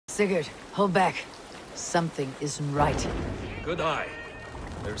Sigurd, hold back. Something isn't right. Good eye.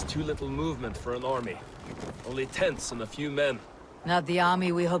 There's too little movement for an army. Only tents and a few men. Not the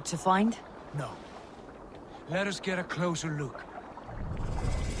army we hope to find? No. Let us get a closer look.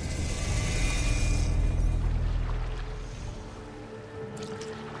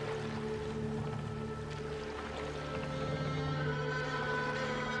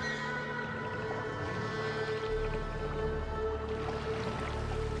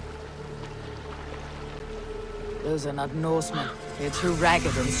 Those are not Norsemen. They're too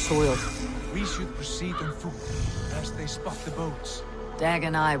ragged and soiled. We should proceed on foot, lest they spot the boats. Dag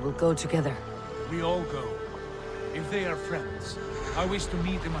and I will go together. We all go. If they are friends, I wish to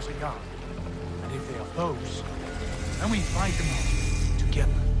meet them as a guard. And if they are foes, then we fight them out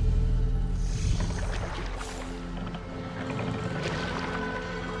together.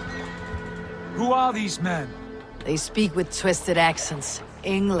 Who are these men? They speak with twisted accents.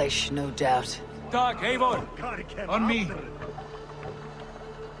 English, no doubt. Dag, Eivor! On me!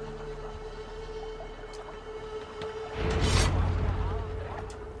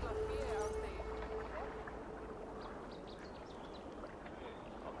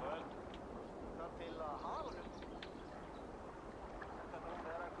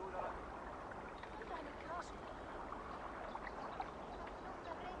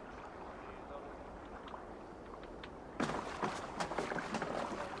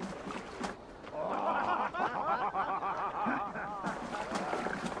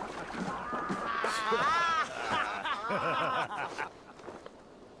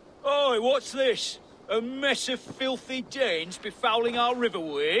 Oi, what's this? A mess of filthy Danes befouling our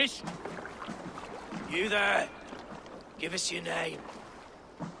riverways? You there! Give us your name.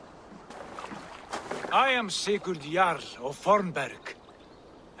 I am Sigurd Jarl of Fornberg.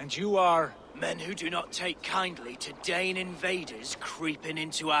 And you are... Men who do not take kindly to Dane invaders creeping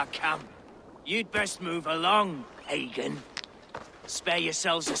into our camp. You'd best move along, Hagen. Spare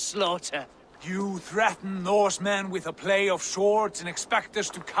yourselves a slaughter. You threaten Norsemen with a play of swords and expect us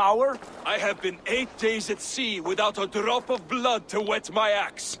to cower? I have been 8 days at sea without a drop of blood to wet my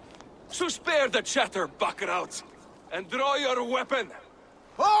axe. So spare the chatter, buckerouts, and draw your weapon.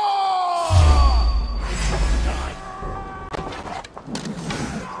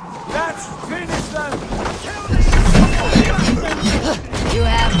 Let's finish them! You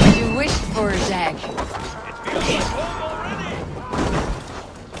have what you wished for, Dag. It feels like home already!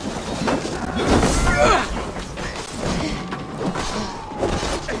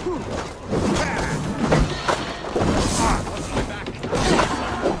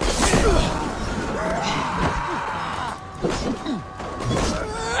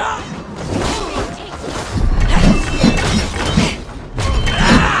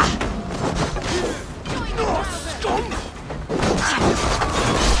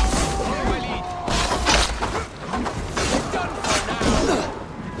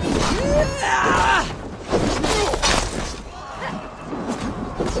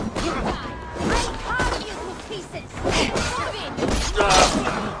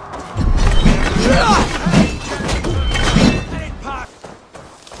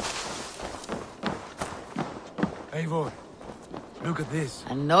 Eivor, look at this.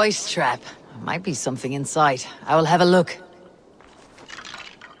 A noise trap. Might be something inside. I will have a look.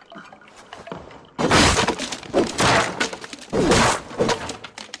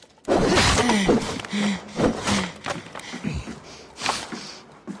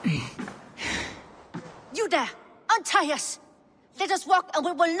 You there! Untie us! Let us walk and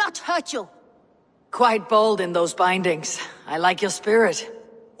we will not hurt you! Quite bold in those bindings. I like your spirit.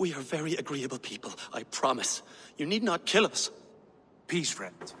 We are very agreeable people, I promise. You need not kill us. Peace,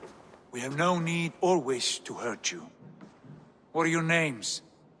 friend. We have no need or wish to hurt you. What are your names?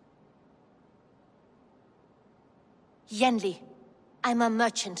 Yenli. I'm a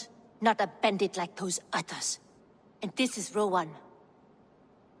merchant, not a bandit like those others. And this is Rowan.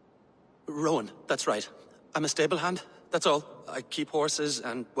 Rowan, that's right. I'm a stable hand, that's all. I keep horses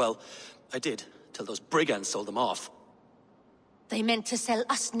and, well, I did, till those brigands sold them off. They meant to sell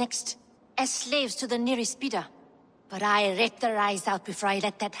us next, as slaves to the nearest bidder. But I ripped their eyes out before I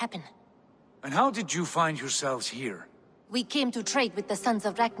let that happen. And how did you find yourselves here? We came to trade with the sons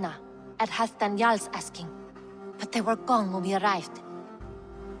of Ragnar, at Halfdan Jarl's asking. But they were gone when we arrived.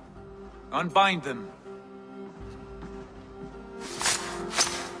 Unbind them.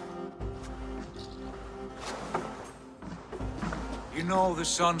 You know the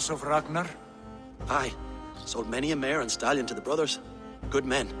sons of Ragnar? Aye. Sold many a mare and stallion to the brothers. Good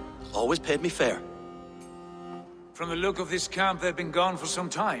men. Always paid me fair. From the look of this camp, they've been gone for some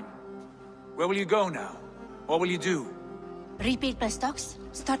time. Where will you go now? What will you do? Rebuild my stocks,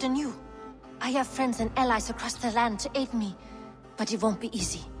 start anew. I have friends and allies across the land to aid me, but it won't be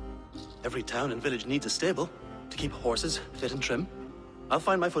easy. Every town and village needs a stable to keep horses fit and trim. I'll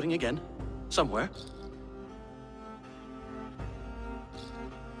find my footing again, somewhere.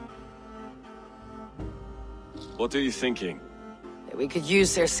 What are you thinking? We could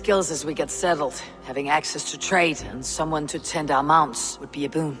use their skills as we get settled. Having access to trade and someone to tend our mounts would be a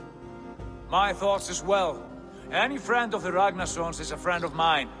boon. My thoughts as well. Any friend of the Ragnarsons is a friend of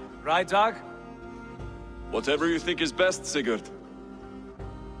mine. Right, Dag? Whatever you think is best, Sigurd.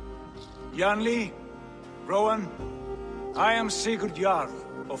 Janli, Rowan, I am Sigurd Jarl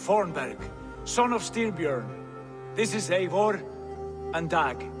of Fornberg, son of Styrbjörn. This is Eivor and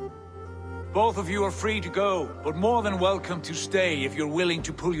Dag. Both of you are free to go, but more than welcome to stay if you're willing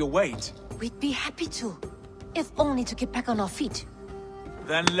to pull your weight. We'd be happy to, if only to get back on our feet.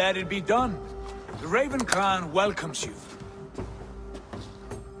 Then let it be done. The Raven Clan welcomes you.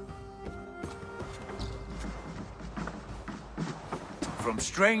 From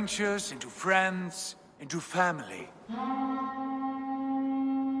strangers into friends, into family.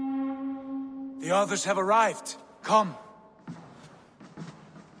 The others have arrived. Come.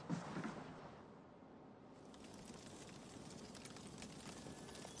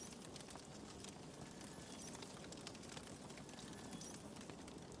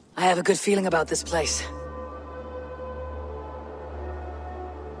 I have a good feeling about this place.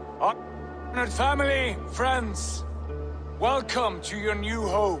 Honored family, friends, welcome to your new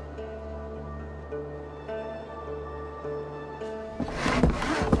home.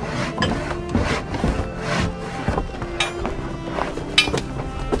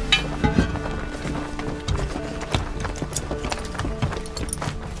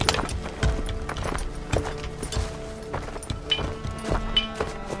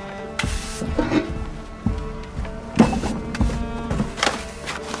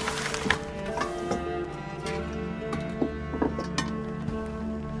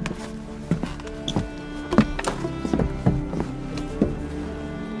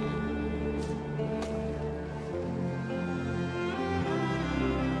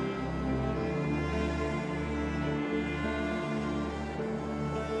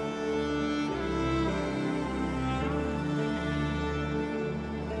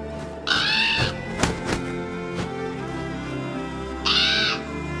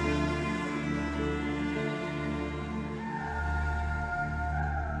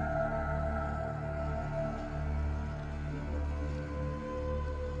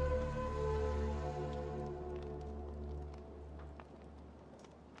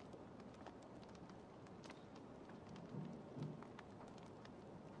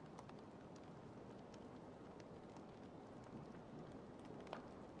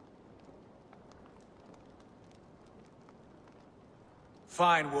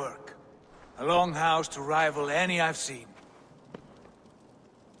 Fine work. A longhouse to rival any I've seen.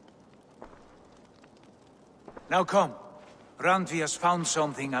 Now come. Randvi has found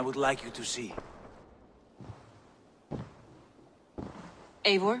something I would like you to see.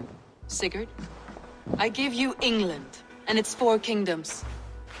 Eivor, Sigurd, I give you England and its 4 kingdoms.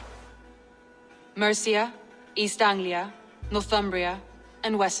 Mercia, East Anglia, Northumbria,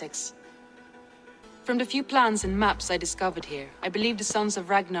 and Wessex. From the few plans and maps I discovered here, I believe the Sons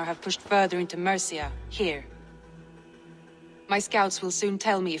of Ragnar have pushed further into Mercia, here. My scouts will soon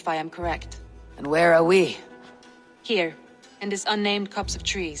tell me if I am correct. And where are we? Here, in this unnamed copse of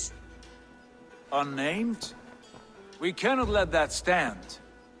trees. Unnamed? We cannot let that stand.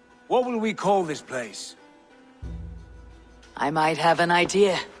 What will we call this place? I might have an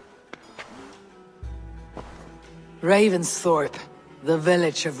idea. Ravensthorpe, the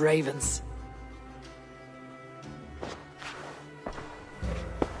village of ravens.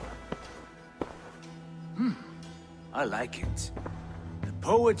 I like it. The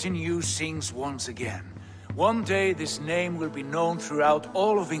poet in you sings once again. One day this name will be known throughout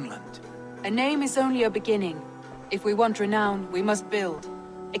all of England. A name is only a beginning. If we want renown, we must build,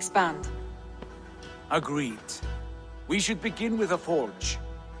 expand. Agreed. We should begin with a forge.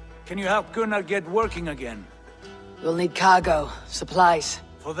 Can you help Gunnar get working again? We'll need cargo, supplies.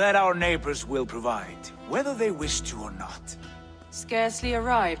 For that our neighbors will provide, whether they wish to or not. Scarcely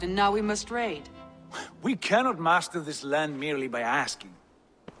arrived, and now we must raid. We cannot master this land merely by asking.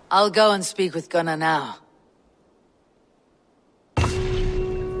 I'll go and speak with Gunnar now.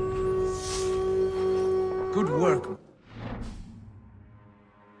 Good work.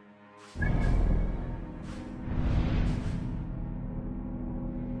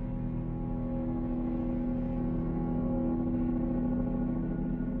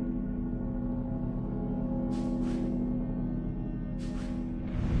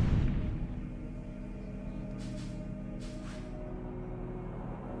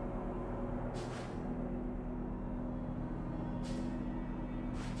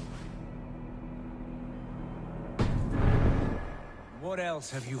 What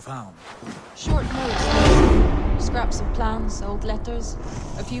else have you found? Short notes. Scraps of plans, old letters,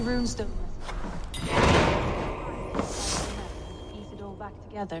 a few runestones. Piece it all back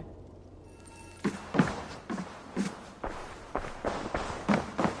together.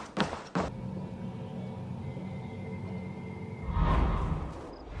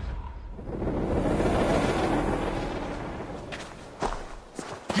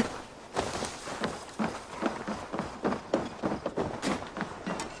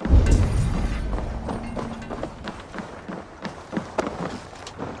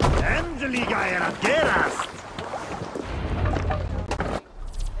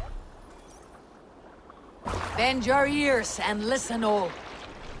 Bend your ears and listen all.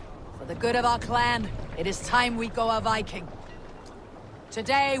 For the good of our clan, it is time we go a Viking.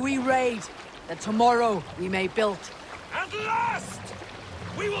 Today we raid, that tomorrow we may build. At last!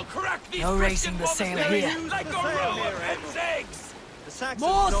 We will crack these No raising the sail here. like a row of hen's eggs! The Saxons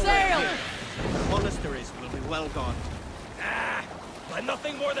More know sail! we're here. The monasteries will be well gone. Ah, by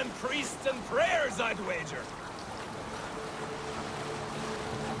nothing more than priests and prayers, I'd wager.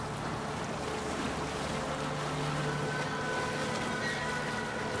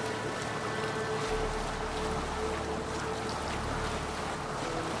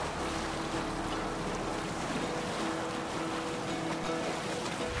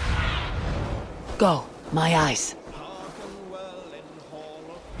 Go, my eyes.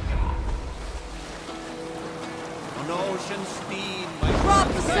 On ocean steed, my Drop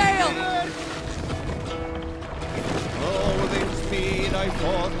the sail! Oh, within speed I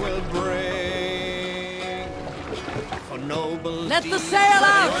forth will bring. For noble Let the deeds sail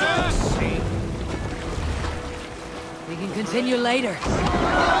I out! shall sing. We can continue later.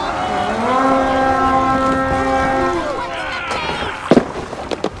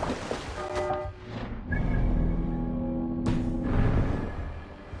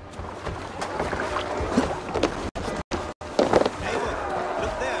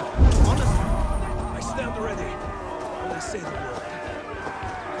 Look there, monastery. I stand ready. Only say the word.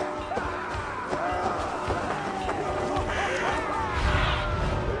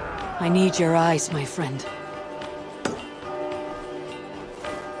 I need your eyes, my friend.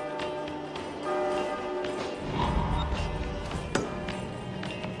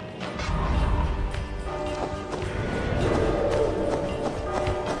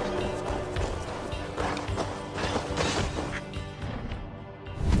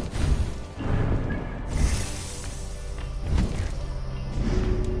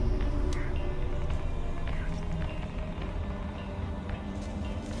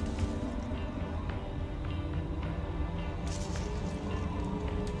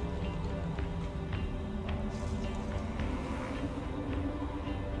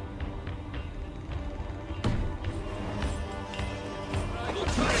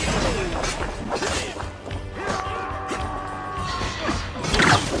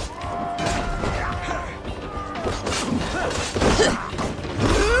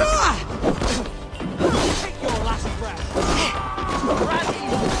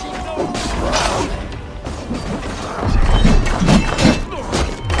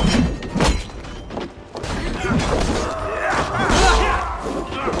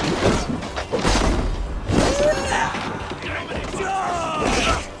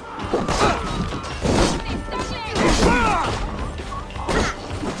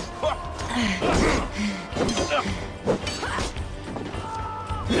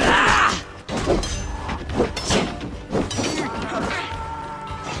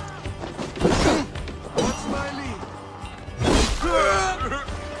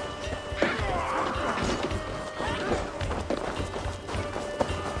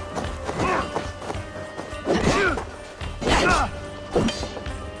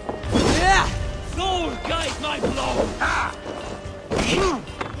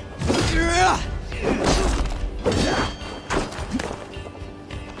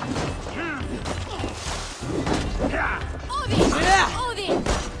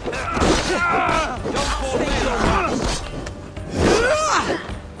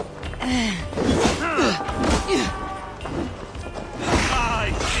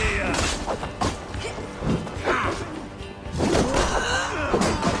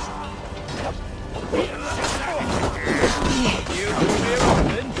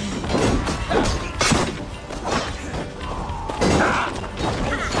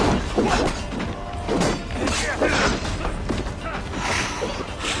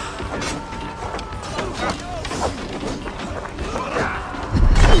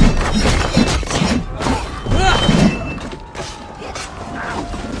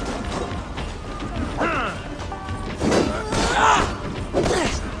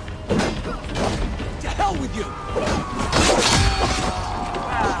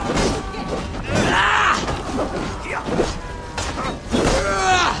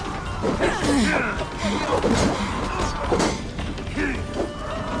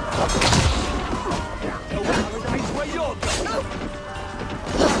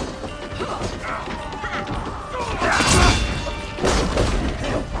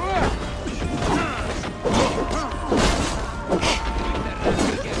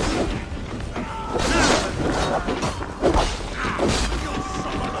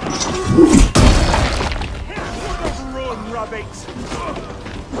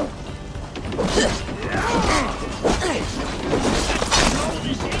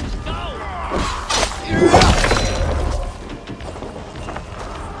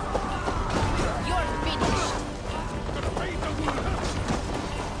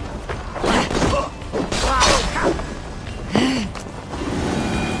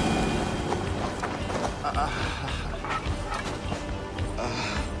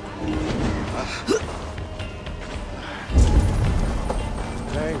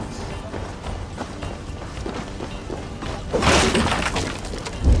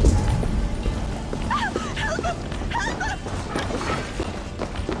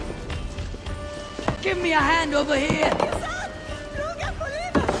 hand over here!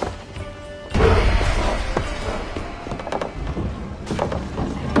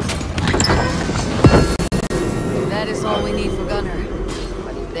 That is all we need for Gunnar.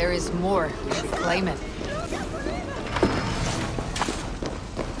 But if there is more, we should claim it.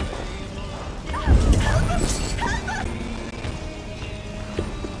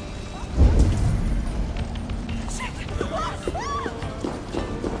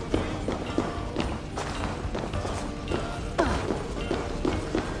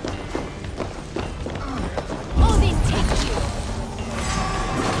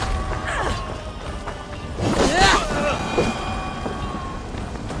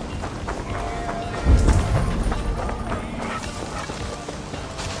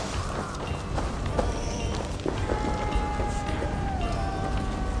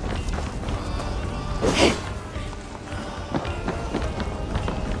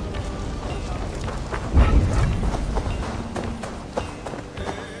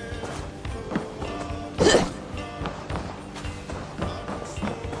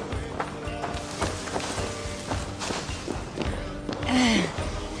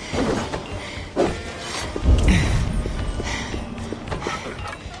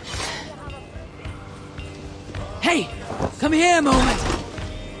 Hey! Come here a moment!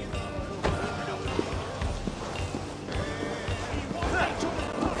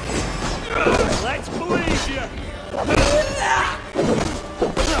 Let's believe you!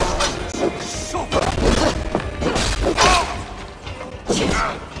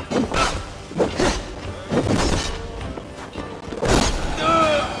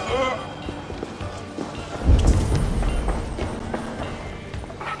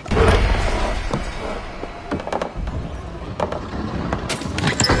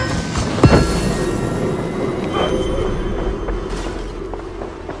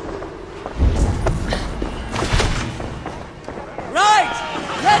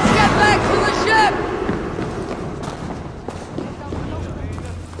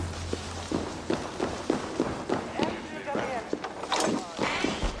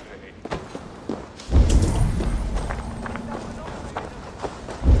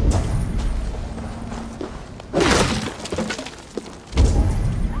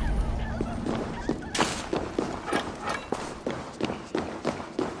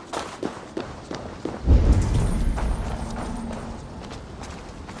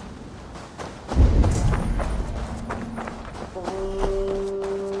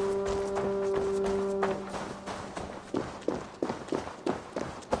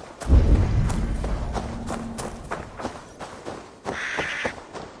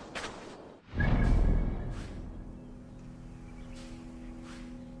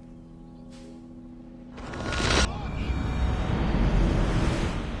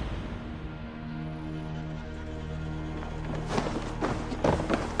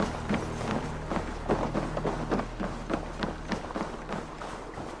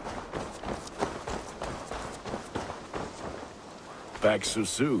 Back so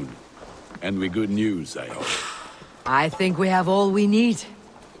soon. And with good news, I hope. I think we have all we need.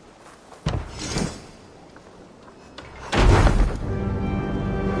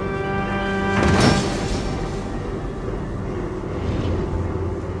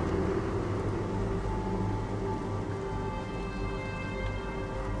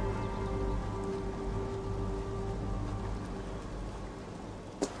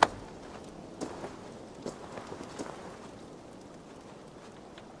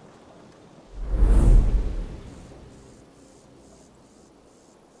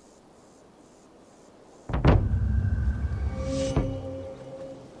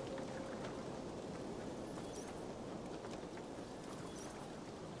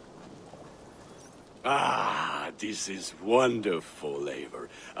 Ah, this is wonderful, Eivor.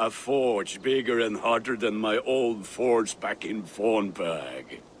 A forge bigger and hotter than my old forge back in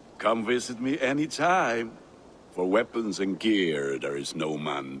Fornburg. Come visit me anytime. For weapons and gear, there is no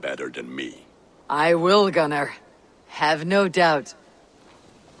man better than me. I will, Gunnar. Have no doubt.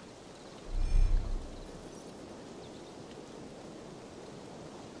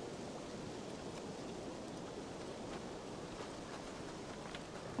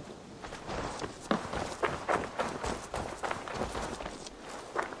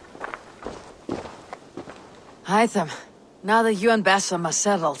 Hytham, now that you and Bassam are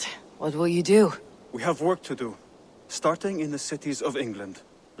settled, what will you do? We have work to do. Starting in the cities of England.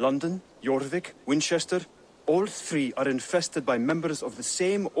 London, Jorvik, Winchester, all three are infested by members of the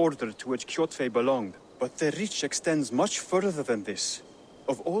same order to which Kjotve belonged. But their reach extends much further than this.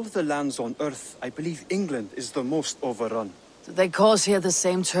 Of all the lands on Earth, I believe England is the most overrun. Do they cause here the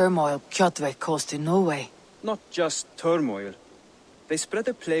same turmoil Kjotve caused in Norway? not just turmoil. They spread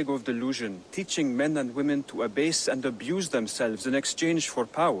a plague of delusion, teaching men and women to abase and abuse themselves in exchange for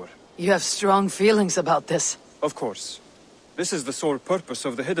power. You have strong feelings about this. Of course. This is the sole purpose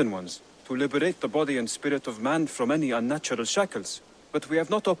of the Hidden Ones, to liberate the body and spirit of man from any unnatural shackles. But we have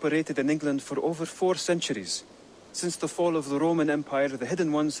not operated in England for over 4 centuries. Since the fall of the Roman Empire, the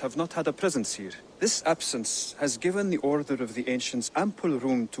Hidden Ones have not had a presence here. This absence has given the Order of the Ancients ample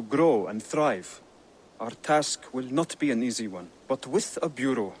room to grow and thrive. Our task will not be an easy one, but with a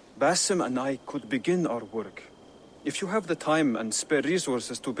bureau, Basim and I could begin our work. If you have the time and spare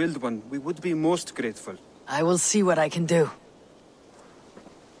resources to build one, we would be most grateful. I will see what I can do.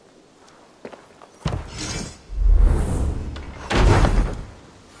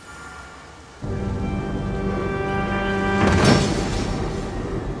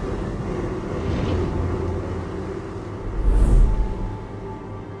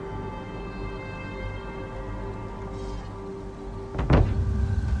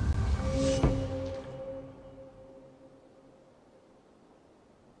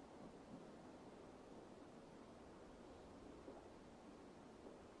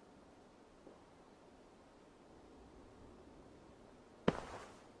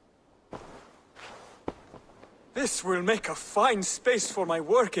 This will make a fine space for my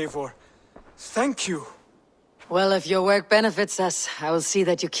work, Eivor. Thank you. Well, if your work benefits us, I will see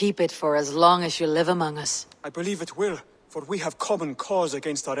that you keep it for as long as you live among us. I believe it will, for we have common cause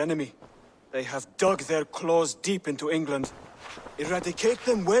against our enemy. They have dug their claws deep into England. Eradicate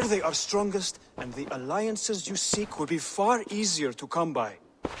them where they are strongest, and the alliances you seek will be far easier to come by.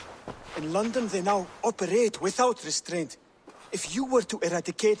 In London, they now operate without restraint. If you were to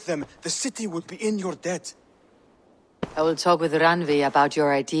eradicate them, the city would be in your debt. I will talk with Randvi about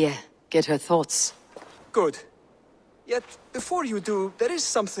your idea. Get her thoughts. Good. Yet, before you do, there is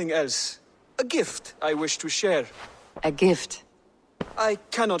something else. A gift I wish to share. A gift? I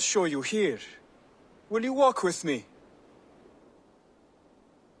cannot show you here. Will you walk with me?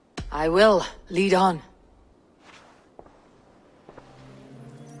 I will. Lead on.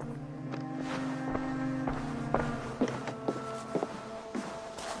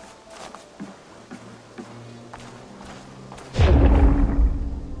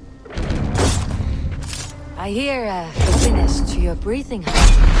 I hear a heaviness to your breathing.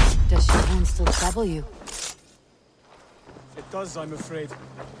 Does your wound still trouble you? It does, I'm afraid.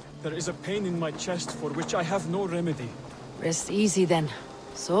 There is a pain in my chest for which I have no remedy. Rest easy then.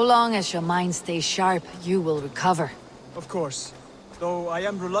 So long as your mind stays sharp, you will recover. Of course. Though I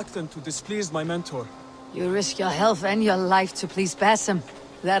am reluctant to displease my mentor. You risk your health and your life to please Basim.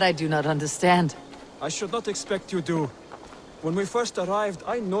 That I do not understand. I should not expect you do. When we first arrived,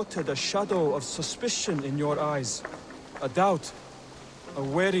 I noted a shadow of suspicion in your eyes. A doubt. A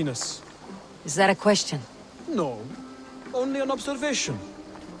wariness. Is that a question? No. Only an observation.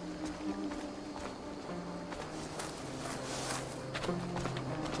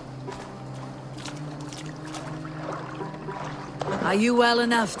 Are you well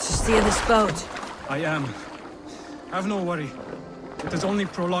enough to steer this boat? I am. Have no worry. It is only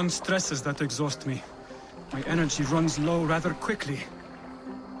prolonged stresses that exhaust me. My energy runs low rather quickly.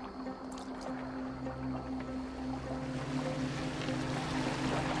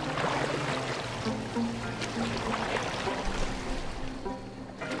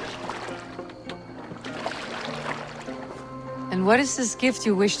 And what is this gift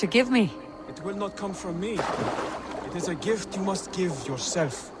you wish to give me? It will not come from me. It is a gift you must give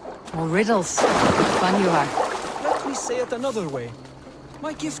yourself. More riddles. Fun you are. Let me say it another way.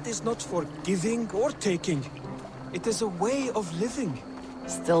 My gift is not for giving or taking. It is a way of living.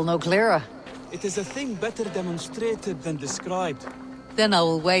 Still no clearer. It is a thing better demonstrated than described. Then I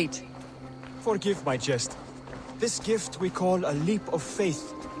will wait. Forgive my jest. This gift we call a leap of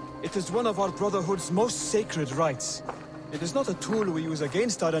faith. It is one of our Brotherhood's most sacred rites. It is not a tool we use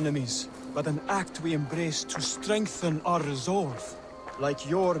against our enemies, but an act we embrace to strengthen our resolve. Like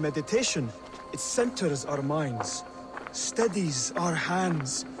your meditation, it centers our minds, steadies our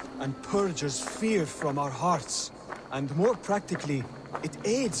hands, and purges fear from our hearts. And more practically, it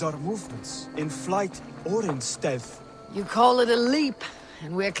aids our movements, in flight or in stealth. You call it a leap,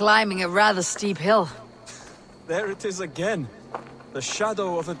 and we're climbing a rather steep hill. There it is again. The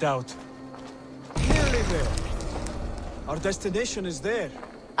shadow of a doubt. Nearly there. Our destination is there.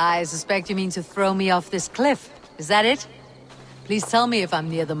 I suspect you mean to throw me off this cliff. Is that it? Please tell me if I'm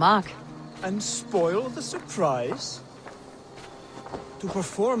near the mark. And spoil the surprise? To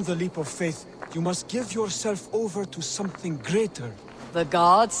perform the leap of faith, you must give yourself over to something greater. The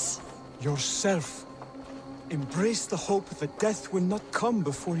gods? Yourself. Embrace the hope that death will not come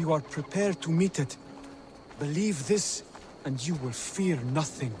before you are prepared to meet it. Believe this, and you will fear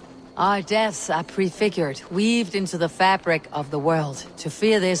nothing. Our deaths are prefigured, weaved into the fabric of the world. To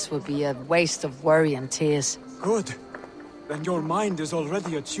fear this would be a waste of worry and tears. Good. Then your mind is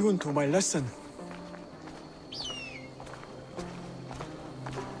already attuned to my lesson.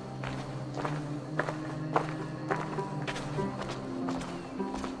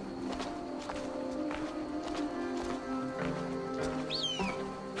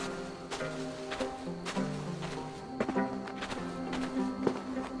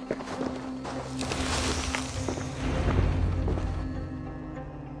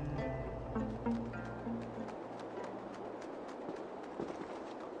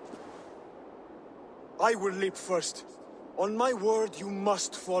 I will leap first. On my word, you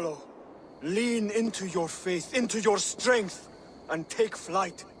must follow. Lean into your faith, into your strength, and take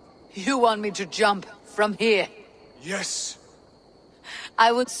flight. You want me to jump from here? Yes.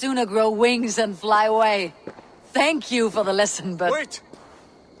 I would sooner grow wings and fly away. Thank you for the lesson, but... Wait!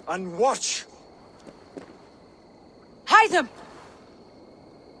 And watch! Hide them!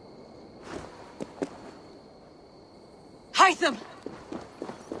 Hide them!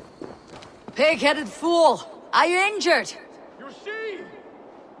 Pig-headed fool! Are you injured? You see?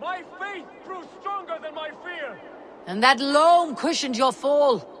 My faith grew stronger than my fear! And that loam cushioned your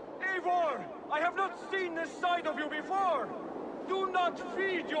fall. Eivor! I have not seen this side of you before! Do not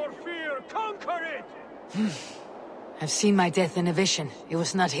feed your fear, conquer it! I've seen my death in a vision. It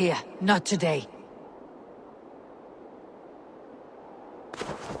was not here. Not today.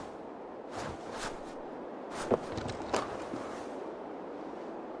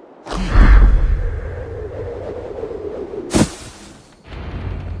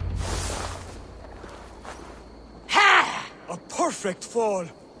 Perfect fall.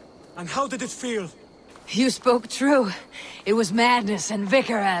 And how did it feel? You spoke true. It was madness and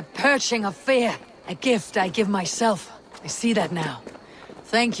vigor and a purging of fear. A gift I give myself. I see that now.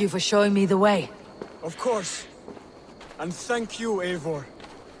 Thank you for showing me the way. Of course. And thank you, Eivor,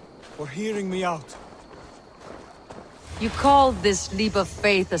 for hearing me out. You called this leap of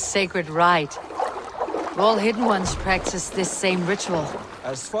faith a sacred rite. All Hidden Ones practice this same ritual.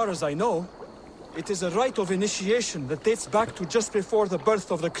 As far as I know, it is a rite of initiation that dates back to just before the birth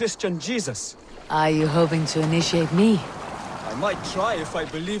of the Christian Jesus. Are you hoping to initiate me? I might try if I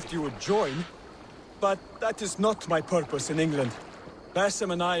believed you would join, but that is not my purpose in England.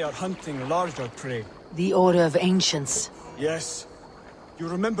 Basim and I are hunting larger prey. The Order of Ancients. Yes. You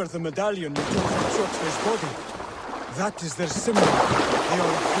remember the medallion you took from Kjotve's body? That is their symbol. They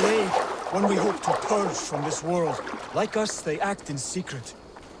are a plague, one we hope to purge from this world. Like us, they act in secret.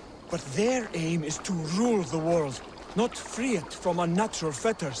 But their aim is to rule the world, not free it from unnatural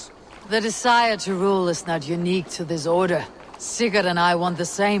fetters. The desire to rule is not unique to this order. Sigurd and I want the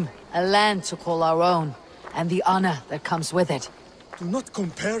same. A land to call our own, and the honor that comes with it. Do not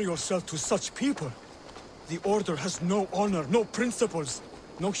compare yourself to such people. The Order has no honor, no principles,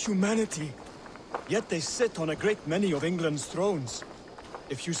 no humanity. Yet they sit on a great many of England's thrones.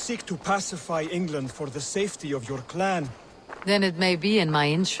 If you seek to pacify England for the safety of your clan, then it may be in my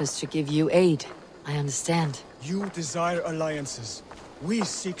interest to give you aid. I understand. You desire alliances. We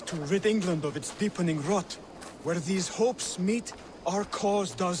seek to rid England of its deepening rot. Where these hopes meet, our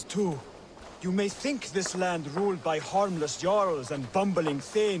cause does too. You may think this land ruled by harmless jarls and bumbling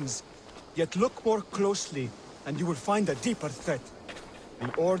thanes. Yet look more closely, and you will find a deeper threat.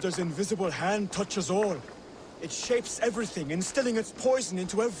 The Order's invisible hand touches all. It shapes everything, instilling its poison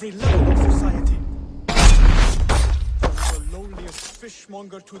into every level of society. From the lowliest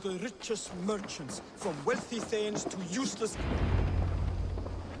fishmonger to the richest merchants, from wealthy thanes to useless...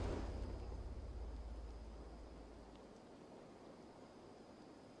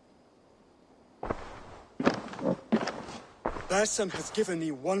 Basim has given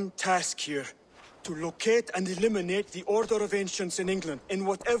me one task here. To locate and eliminate the Order of Ancients in England, in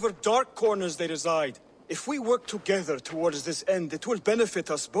whatever dark corners they reside. If we work together towards this end, it will benefit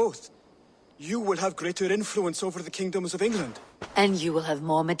us both. You will have greater influence over the kingdoms of England. And you will have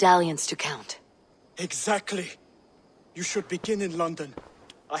more medallions to count. Exactly. You should begin in London.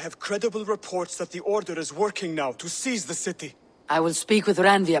 I have credible reports that the Order is working now to seize the city. I will speak with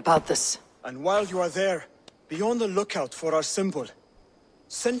Randvi about this. And while you are there, be on the lookout for our symbol.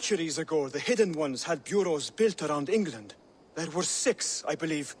 Centuries ago, the Hidden Ones had bureaus built around England. There were 6, I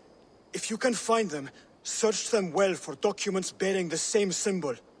believe. If you can find them, search them well for documents bearing the same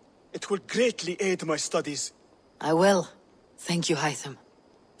symbol. It will greatly aid my studies. I will. Thank you, Hytham,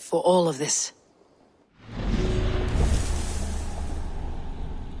 for all of this.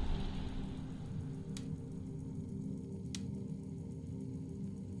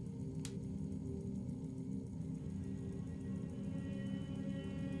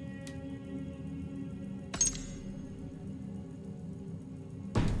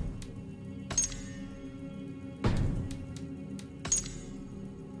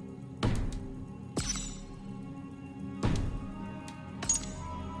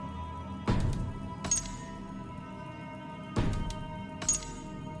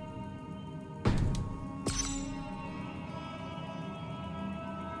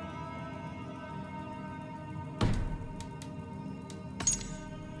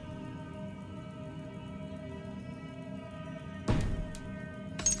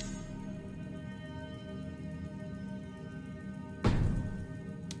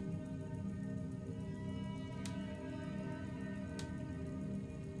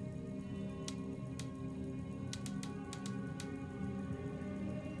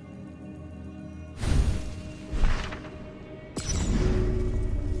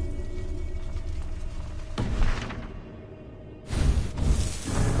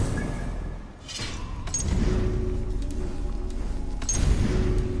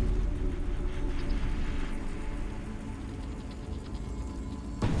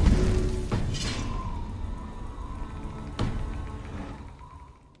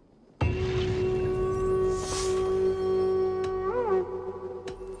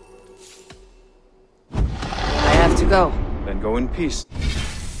 to go. Then go in peace.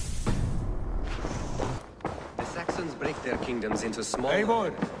 The Saxons break their kingdoms into small...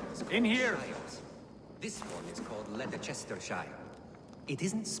 Eivor, in here! This one is called Leicestershire. It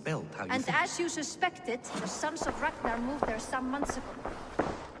isn't spelled how you And think. as you suspected, the sons of Ragnar moved there some months ago.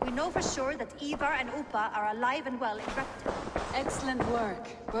 We know for sure that Ivar and Upa are alive and well in Repton. Excellent work,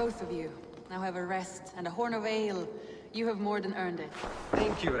 both of you. Now have a rest and a horn of ale. You have more than earned it.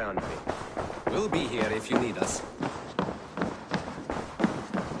 Thank you, Randvi. We'll be here if you need us.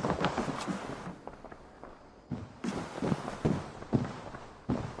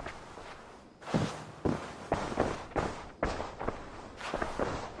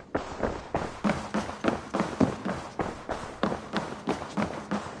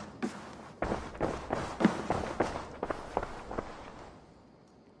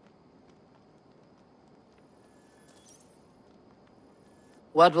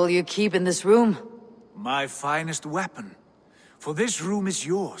 What will you keep in this room? My finest weapon. For this room is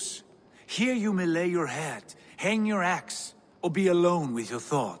yours. Here you may lay your head, hang your axe, or be alone with your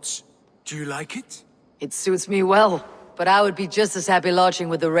thoughts. Do you like it? It suits me well, but I would be just as happy lodging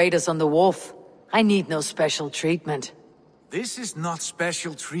with the raiders on the wharf. I need no special treatment. This is not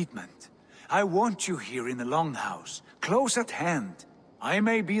special treatment. I want you here in the Longhouse, close at hand. I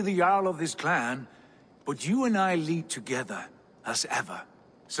may be the Jarl of this clan, but you and I lead together, as ever.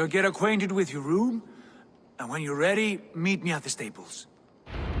 So get acquainted with your room, and when you're ready, meet me at the stables.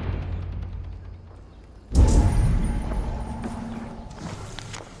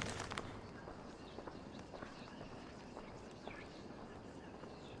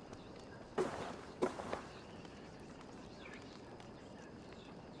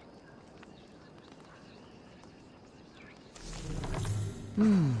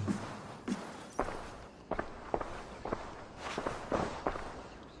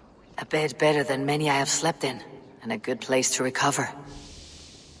 A bed better than many I have slept in, and a good place to recover.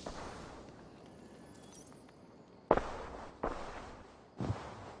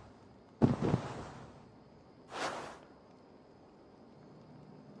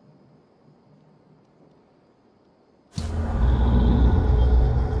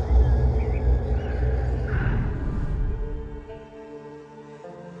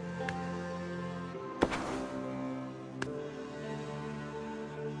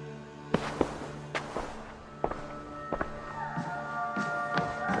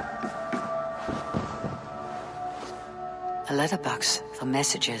 A letterbox for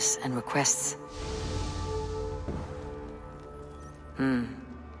messages and requests.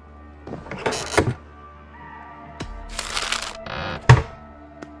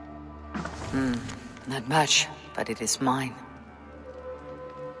 Not much, but it is mine.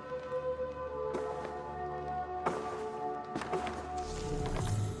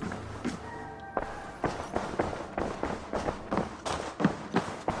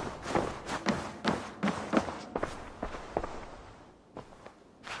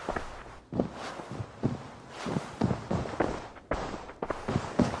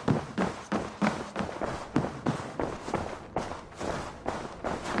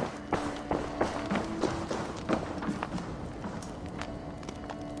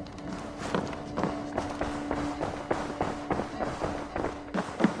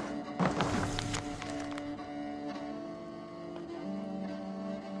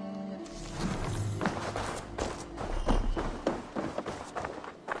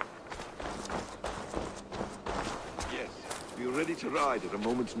 Ready to ride at a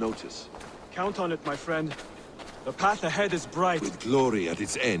moment's notice. Count on it, my friend. The path ahead is bright. With glory at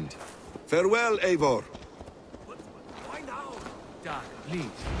its end. Farewell, Eivor. Why now? Doc, please.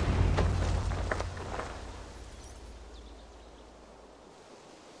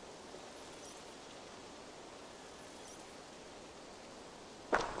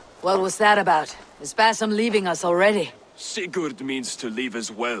 What was that about? Is Bassam leaving us already? Sigurd means to leave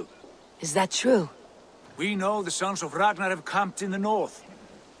as well. Is that true? We know the sons of Ragnar have camped in the north.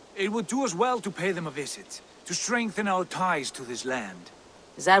 It would do us well to pay them a visit, to strengthen our ties to this land.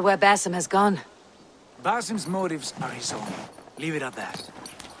 Is that where Bassam has gone? Basim's motives are his own. Leave it at that.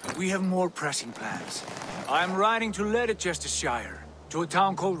 We have more pressing plans. I'm riding to Leicestershire, to a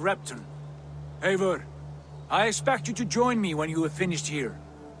town called Repton. Eivor, I expect you to join me when you have finished here.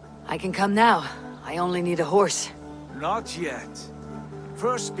 I can come now. I only need a horse. Not yet.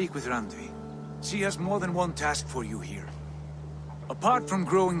 First speak with Randvi. She has more than one task for you here. Apart from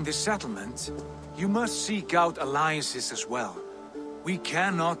growing this settlement, you must seek out alliances as well. We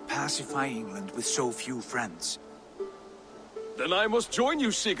cannot pacify England with so few friends. Then I must join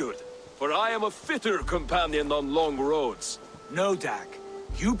you, Sigurd, for I am a fitter companion on long roads. No, Dag.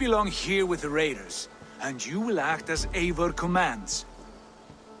 You belong here with the raiders. and you will act as Eivor commands.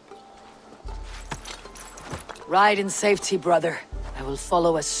 Ride in safety, brother. I will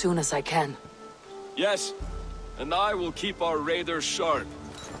follow as soon as I can. Yes, and I will keep our raiders sharp.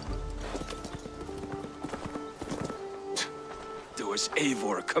 Do as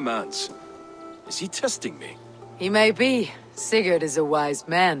Eivor commands. Is he testing me? He may be. Sigurd is a wise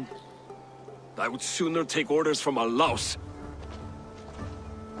man. I would sooner take orders from a louse.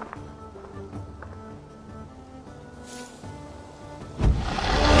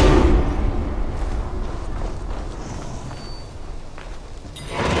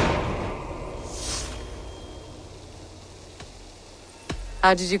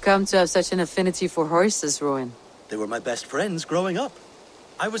 How did you come to have such an affinity for horses, Rowan? They were my best friends growing up.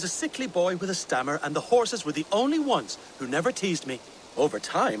 I was a sickly boy with a stammer, and the horses were the only ones who never teased me. Over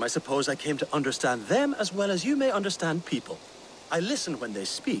time, I suppose I came to understand them as well as you may understand people. I listen when they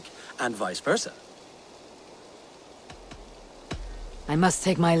speak, and vice versa. I must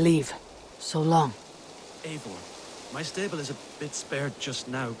take my leave. So long. Eivor, my stable is a bit spared just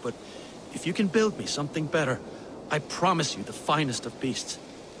now, but if you can build me something better, I promise you the finest of beasts.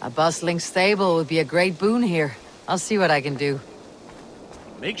 A bustling stable would be a great boon here. I'll see what I can do.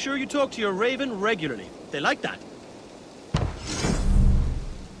 Make sure you talk to your raven regularly. They like that.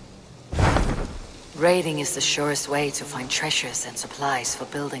 Raiding is the surest way to find treasures and supplies for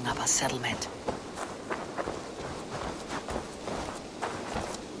building up a settlement.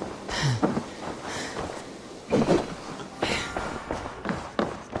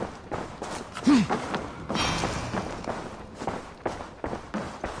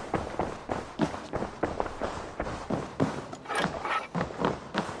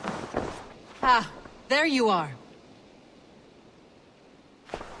 Ah, there you are.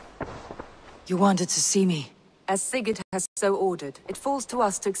 You wanted to see me. As Sigurd has so ordered, it falls to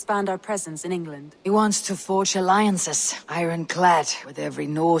us to expand our presence in England. He wants to forge alliances, ironclad, with every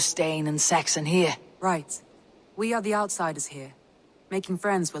Norse, Dane, and Saxon here. Right. We are the outsiders here. Making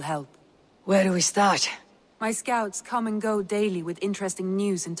friends will help. Where do we start? My scouts come and go daily with interesting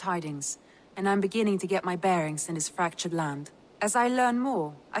news and tidings, and I'm beginning to get my bearings in this fractured land. As I learn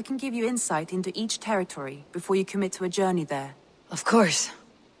more, I can give you insight into each territory before you commit to a journey there. Of course.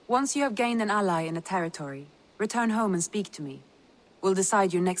 Once you have gained an ally in a territory, return home and speak to me. We'll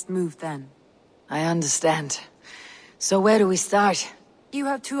decide your next move then. I understand. So where do we start? You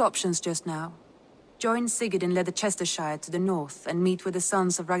have two options just now. Join Sigurd in Leicestershire to the north and meet with the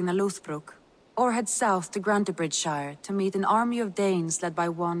sons of Ragnar Lothbrok. Or head south to Grantebridgeshire to meet an army of Danes led by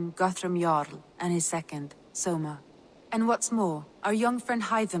one Guthrum Jarl and his second, Soma. And what's more, our young friend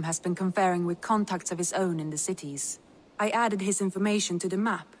Hytham has been conferring with contacts of his own in the cities. I added his information to the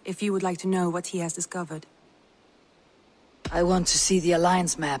map, if you would like to know what he has discovered. I want to see the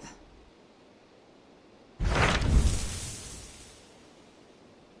Alliance map.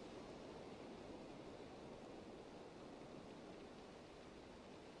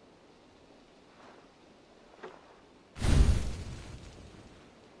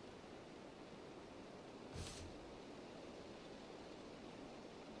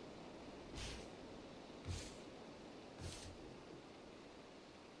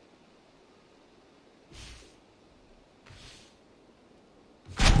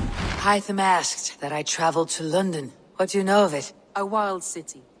 Hytham asked that I traveled to London. What do you know of it? A wild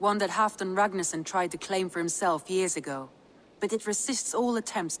city, one that Halfdan Ragnarsson tried to claim for himself years ago. But it resists all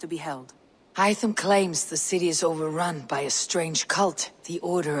attempts to be held. Hytham claims the city is overrun by a strange cult, the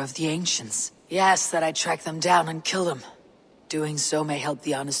Order of the Ancients. He asks that I track them down and kill them. Doing so may help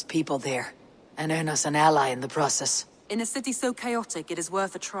the honest people there, and earn us an ally in the process. In a city so chaotic, it is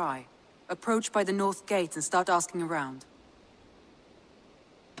worth a try. Approach by the North Gate and start asking around.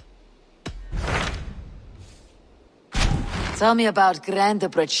 Tell me about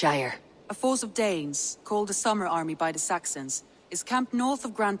Grantebridgeshire. A force of Danes, called the Summer Army by the Saxons, is camped north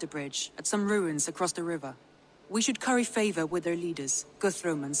of Grantebridge, at some ruins across the river. We should curry favor with their leaders,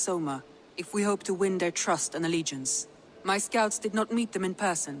 Guthrum and Soma, if we hope to win their trust and allegiance. My scouts did not meet them in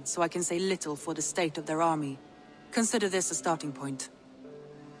person, so I can say little for the state of their army. Consider this a starting point.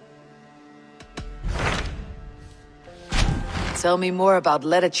 Tell me more about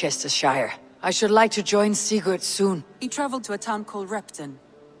Leicestershire. I should like to join Sigurd soon. He traveled to a town called Repton,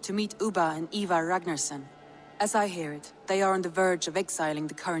 to meet Ubba and Ivar Ragnarsson. As I hear it, they are on the verge of exiling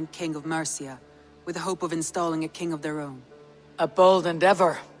the current king of Mercia, with the hope of installing a king of their own. A bold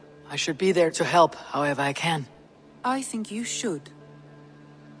endeavor. I should be there to help, however I can. I think you should.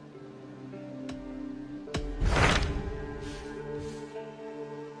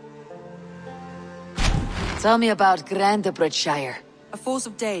 Tell me about Grantebridgeshire. A force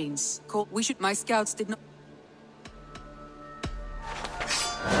of Danes called... My scouts did not...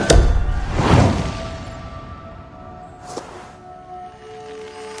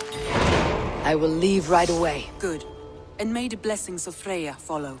 I will leave right away. Good. And may the blessings of Freya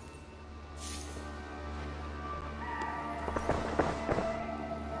follow.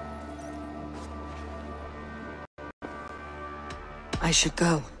 I should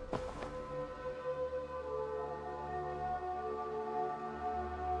go.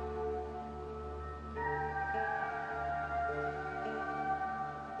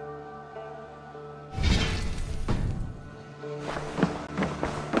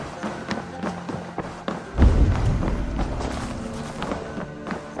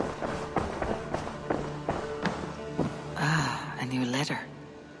 A new letter.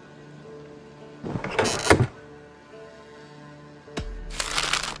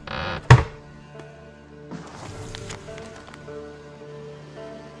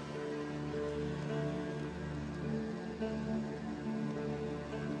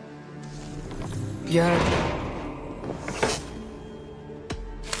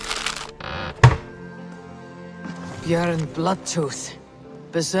 Björn Bloodtooth.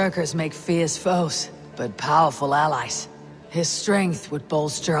 Berserkers make fierce foes, but powerful allies. His strength would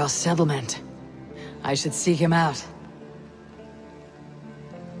bolster our settlement. I should seek him out.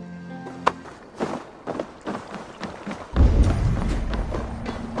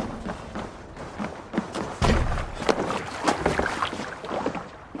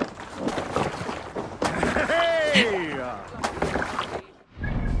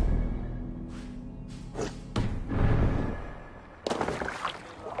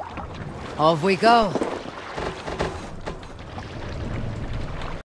 Off we go.